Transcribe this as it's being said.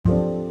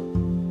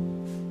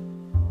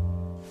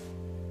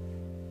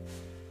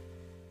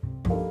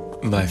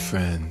My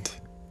friend,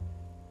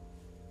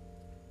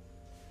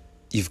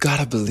 you've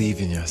got to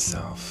believe in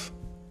yourself,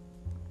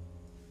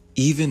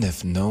 even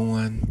if no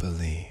one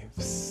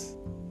believes.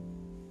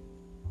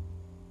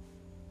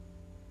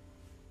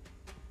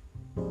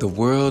 The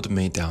world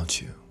may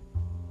doubt you,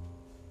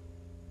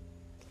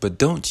 but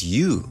don't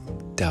you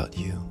doubt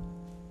you.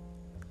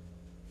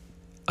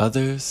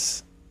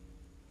 Others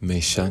may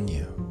shun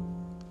you,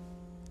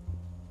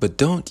 but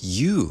don't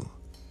you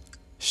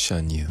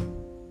shun you.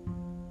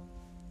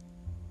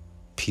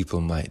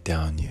 People might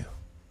down you,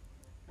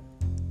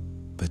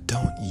 but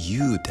don't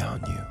you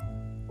down you.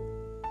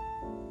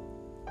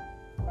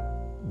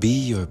 Be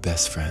your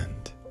best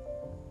friend.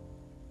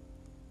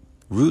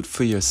 Root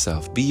for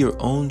yourself. Be your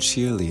own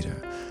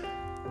cheerleader.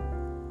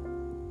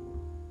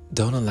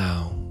 Don't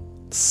allow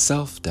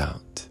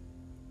self-doubt,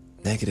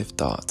 negative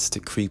thoughts to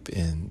creep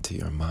into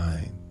your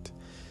mind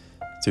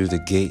through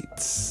the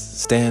gates.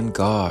 Stand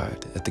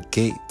guard at the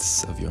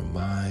gates of your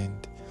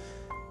mind.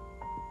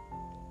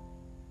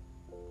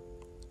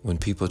 When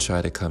people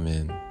try to come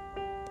in,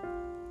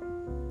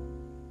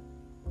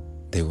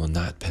 they will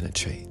not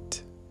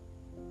penetrate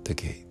the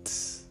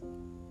gates.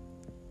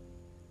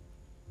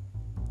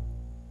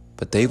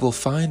 But they will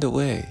find a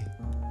way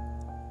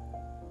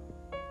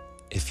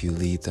if you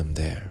lead them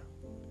there.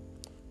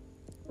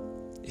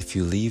 If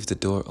you leave the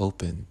door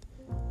open,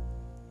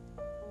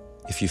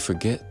 if you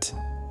forget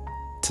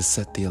to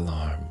set the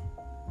alarm,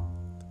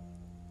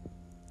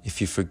 if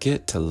you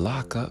forget to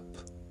lock up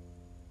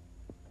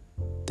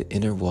the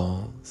inner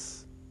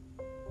walls,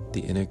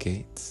 the inner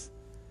gates,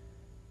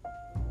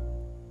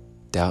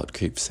 doubt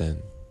creeps in,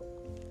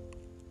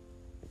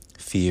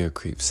 fear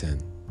creeps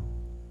in,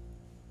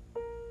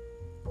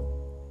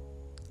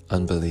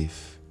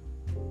 unbelief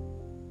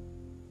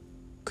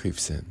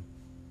creeps in.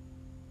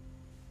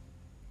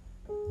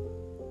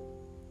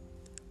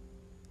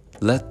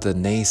 Let the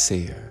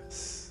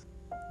naysayers,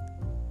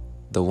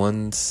 the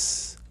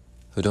ones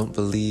who don't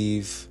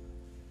believe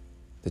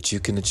that you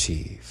can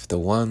achieve, the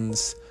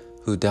ones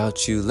who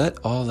doubt you, let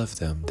all of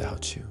them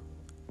doubt you.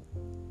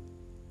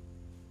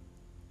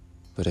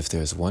 But if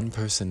there's one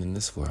person in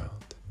this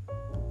world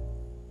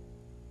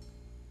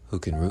who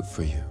can root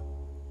for you,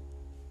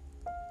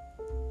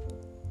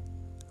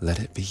 let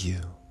it be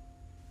you.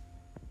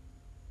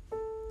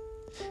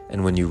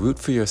 And when you root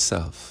for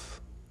yourself,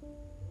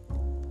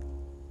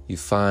 you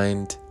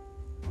find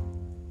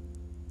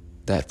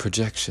that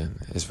projection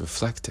is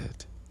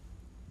reflected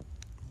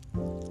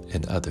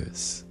in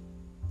others.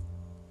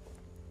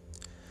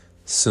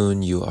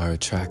 Soon you are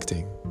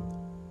attracting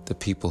the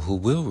people who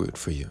will root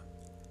for you,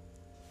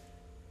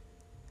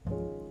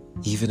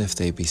 even if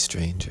they be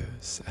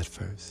strangers at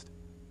first.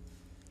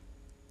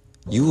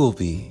 You will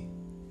be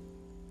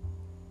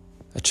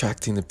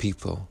attracting the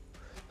people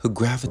who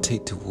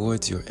gravitate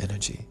towards your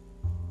energy,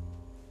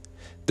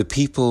 the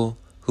people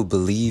who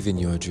believe in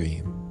your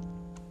dream,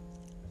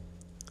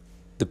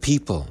 the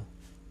people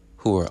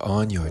who are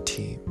on your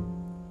team.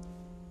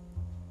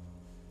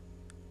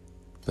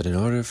 But in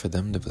order for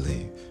them to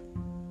believe,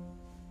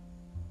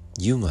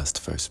 you must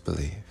first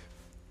believe.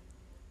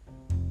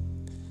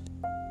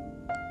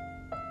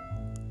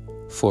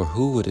 For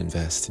who would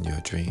invest in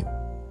your dream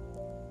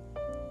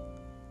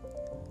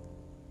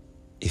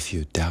if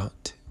you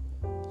doubt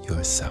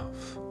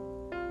yourself?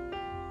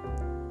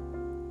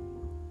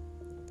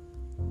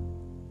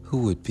 Who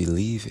would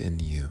believe in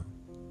you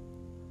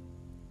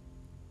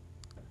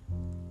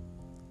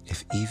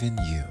if even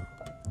you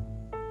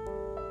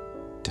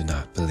do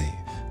not believe?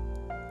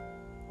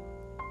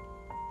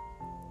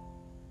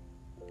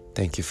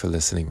 Thank you for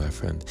listening, my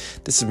friend.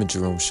 This has been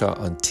Jerome Shaw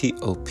on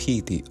TOP,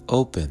 the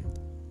Open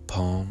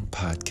Palm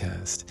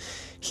Podcast,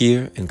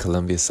 here in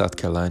Columbia, South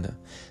Carolina.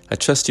 I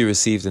trust you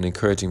received an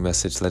encouraging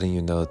message letting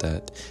you know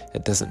that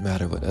it doesn't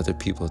matter what other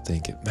people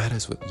think. It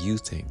matters what you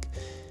think.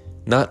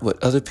 Not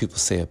what other people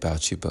say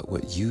about you, but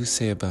what you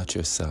say about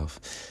yourself.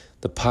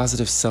 The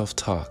positive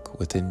self-talk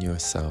within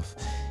yourself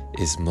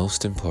is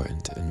most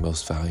important and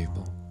most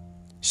valuable.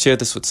 Share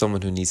this with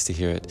someone who needs to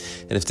hear it.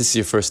 And if this is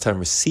your first time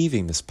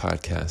receiving this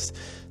podcast,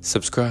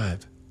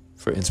 subscribe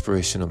for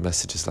inspirational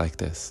messages like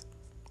this.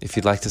 If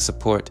you'd like to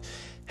support,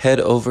 head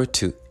over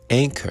to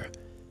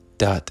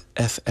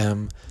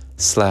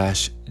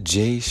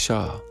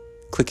anchor.fm/JShaw.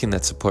 Clicking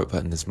that support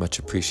button is much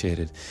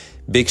appreciated.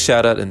 Big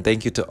shout out and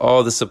thank you to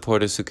all the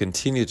supporters who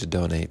continue to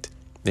donate,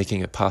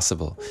 making it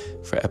possible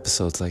for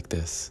episodes like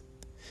this.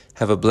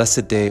 Have a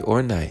blessed day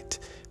or night,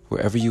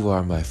 wherever you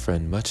are, my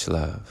friend. Much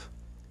love.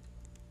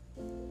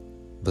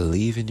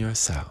 Believe in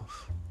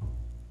yourself.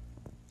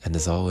 And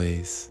as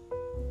always,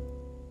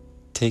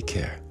 take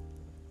care.